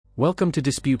Welcome to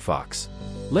DisputeFox.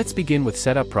 Let's begin with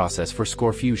setup process for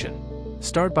ScoreFusion.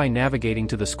 Start by navigating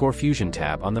to the ScoreFusion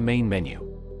tab on the main menu.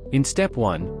 In Step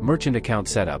 1, Merchant Account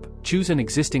Setup, choose an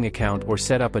existing account or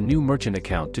set up a new merchant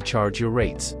account to charge your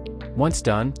rates. Once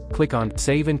done, click on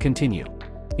Save and Continue.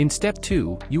 In Step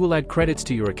 2, you will add credits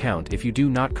to your account if you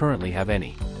do not currently have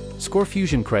any.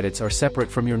 ScoreFusion credits are separate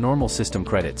from your normal system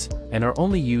credits, and are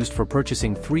only used for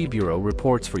purchasing 3 bureau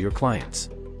reports for your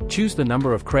clients. Choose the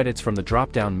number of credits from the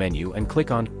drop-down menu and click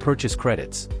on Purchase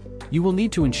Credits. You will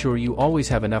need to ensure you always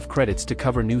have enough credits to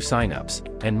cover new signups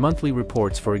and monthly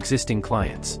reports for existing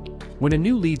clients. When a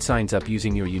new lead signs up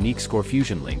using your unique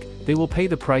ScoreFusion link, they will pay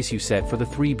the price you set for the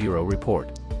 3 bureau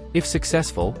report. If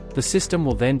successful, the system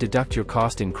will then deduct your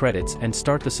cost in credits and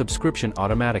start the subscription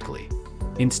automatically.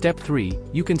 In Step 3,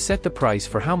 you can set the price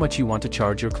for how much you want to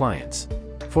charge your clients.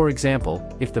 For example,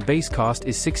 if the base cost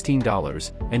is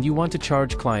 $16 and you want to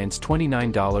charge clients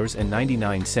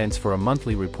 $29.99 for a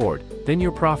monthly report, then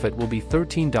your profit will be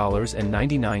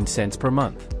 $13.99 per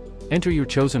month. Enter your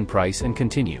chosen price and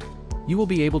continue. You will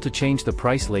be able to change the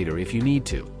price later if you need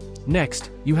to.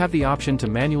 Next, you have the option to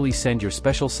manually send your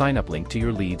special sign-up link to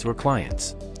your leads or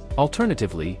clients.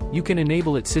 Alternatively, you can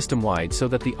enable it system-wide so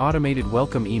that the automated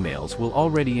welcome emails will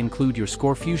already include your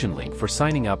ScoreFusion link for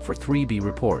signing up for 3B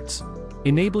reports.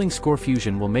 Enabling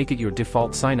ScoreFusion will make it your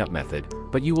default sign-up method,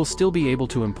 but you will still be able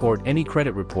to import any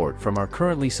credit report from our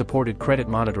currently supported credit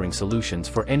monitoring solutions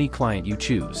for any client you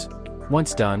choose.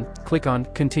 Once done, click on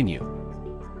Continue.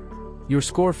 Your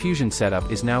ScoreFusion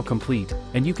setup is now complete,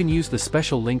 and you can use the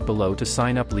special link below to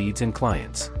sign up leads and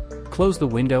clients. Close the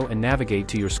window and navigate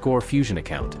to your ScoreFusion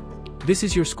account. This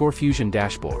is your ScoreFusion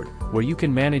dashboard, where you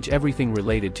can manage everything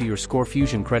related to your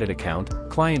ScoreFusion credit account,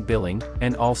 client billing,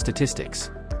 and all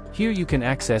statistics. Here you can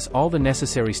access all the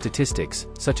necessary statistics,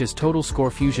 such as total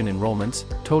ScoreFusion enrollments,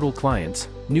 total clients,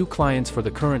 new clients for the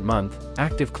current month,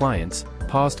 active clients,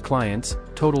 paused clients,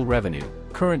 total revenue,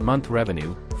 current month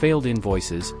revenue, failed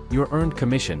invoices, your earned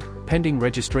commission, pending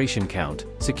registration count,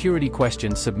 security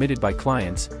questions submitted by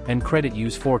clients, and credit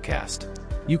use forecast.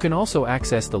 You can also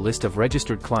access the list of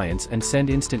registered clients and send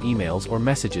instant emails or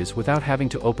messages without having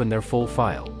to open their full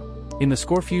file. In the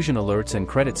ScoreFusion Alerts and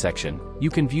Credit section,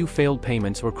 you can view failed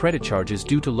payments or credit charges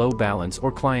due to low balance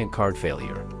or client card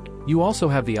failure. You also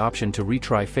have the option to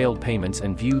retry failed payments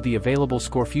and view the available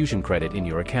ScoreFusion credit in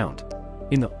your account.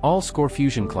 In the All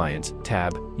ScoreFusion Clients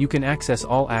tab, you can access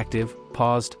all active,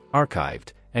 paused,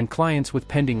 archived, and clients with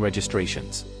pending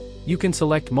registrations. You can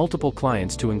select multiple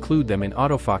clients to include them in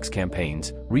AutoFox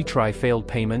campaigns, retry failed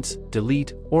payments,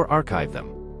 delete, or archive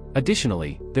them.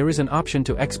 Additionally, there is an option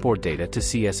to export data to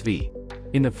CSV.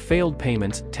 In the Failed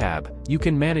Payments tab, you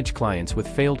can manage clients with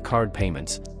failed card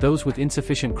payments, those with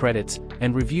insufficient credits,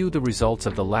 and review the results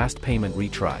of the last payment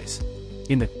retries.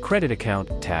 In the Credit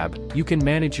Account tab, you can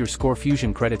manage your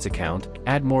ScoreFusion credits account,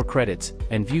 add more credits,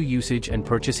 and view usage and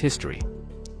purchase history.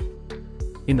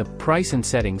 In the Price and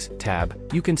Settings tab,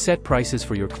 you can set prices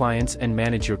for your clients and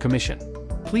manage your commission.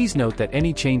 Please note that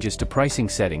any changes to pricing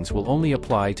settings will only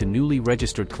apply to newly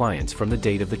registered clients from the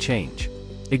date of the change.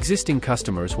 Existing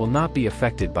customers will not be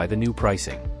affected by the new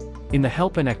pricing. In the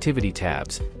Help and Activity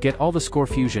tabs, get all the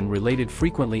ScoreFusion related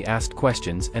frequently asked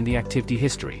questions and the activity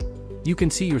history. You can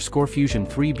see your ScoreFusion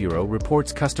 3 Bureau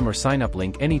reports customer sign-up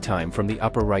link anytime from the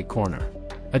upper right corner.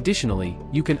 Additionally,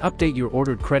 you can update your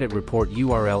ordered credit report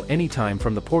URL anytime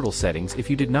from the portal settings if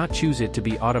you did not choose it to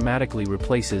be automatically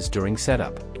replaces during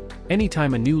setup.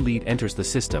 Anytime a new lead enters the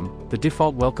system, the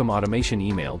default welcome automation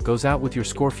email goes out with your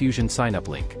ScoreFusion sign-up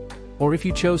link. Or if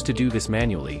you chose to do this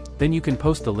manually, then you can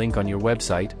post the link on your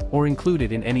website, or include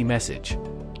it in any message.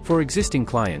 For existing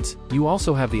clients, you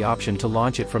also have the option to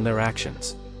launch it from their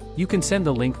actions. You can send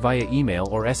the link via email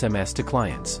or SMS to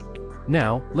clients.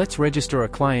 Now, let's register a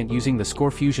client using the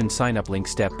ScoreFusion sign-up link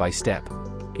step by step.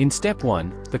 In Step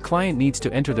 1, the client needs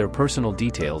to enter their personal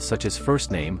details such as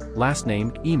first name, last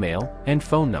name, email, and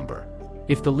phone number.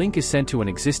 If the link is sent to an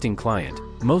existing client,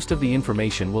 most of the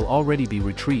information will already be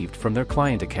retrieved from their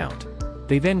client account.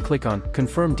 They then click on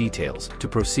Confirm Details to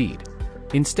proceed.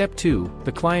 In Step 2,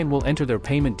 the client will enter their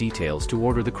payment details to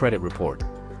order the credit report.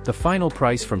 The final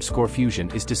price from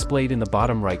ScoreFusion is displayed in the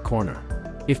bottom right corner.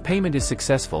 If payment is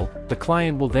successful, the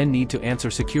client will then need to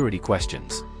answer security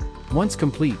questions. Once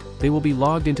complete, they will be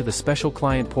logged into the special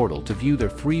client portal to view their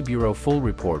 3 Bureau full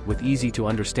report with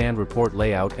easy-to-understand report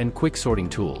layout and quick sorting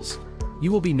tools.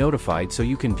 You will be notified so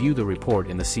you can view the report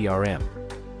in the CRM.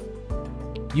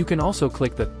 You can also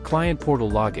click the Client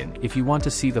Portal Login if you want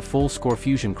to see the full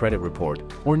ScoreFusion credit report,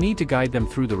 or need to guide them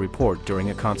through the report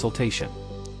during a consultation.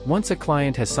 Once a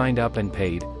client has signed up and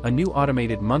paid, a new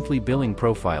automated monthly billing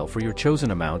profile for your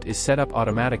chosen amount is set up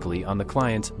automatically on the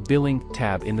client's Billing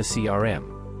tab in the CRM.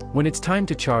 When it's time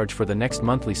to charge for the next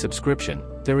monthly subscription,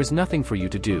 there is nothing for you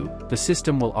to do, the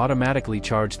system will automatically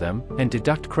charge them and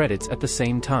deduct credits at the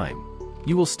same time.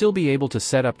 You will still be able to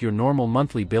set up your normal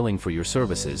monthly billing for your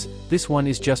services. This one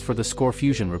is just for the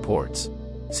ScoreFusion reports.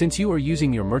 Since you are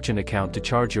using your merchant account to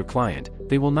charge your client,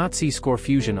 they will not see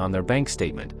ScoreFusion on their bank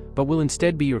statement, but will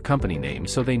instead be your company name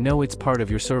so they know it's part of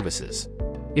your services.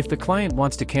 If the client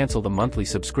wants to cancel the monthly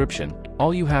subscription,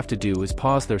 all you have to do is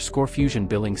pause their ScoreFusion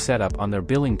billing setup on their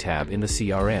billing tab in the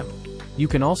CRM. You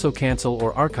can also cancel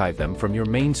or archive them from your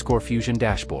main ScoreFusion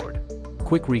dashboard.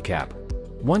 Quick recap.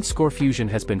 Once ScoreFusion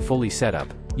has been fully set up,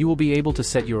 you will be able to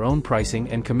set your own pricing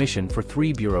and commission for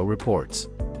 3 bureau reports.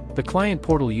 The client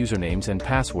portal usernames and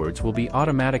passwords will be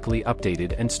automatically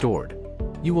updated and stored.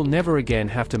 You will never again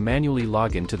have to manually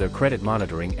log into their credit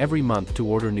monitoring every month to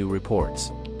order new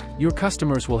reports. Your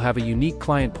customers will have a unique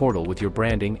client portal with your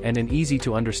branding and an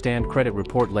easy-to-understand credit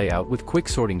report layout with quick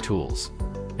sorting tools.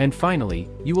 And finally,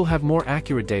 you will have more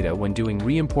accurate data when doing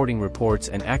re-importing reports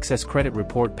and access credit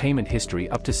report payment history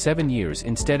up to 7 years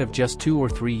instead of just 2 or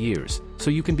 3 years, so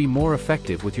you can be more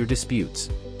effective with your disputes.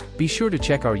 Be sure to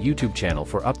check our YouTube channel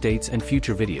for updates and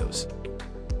future videos.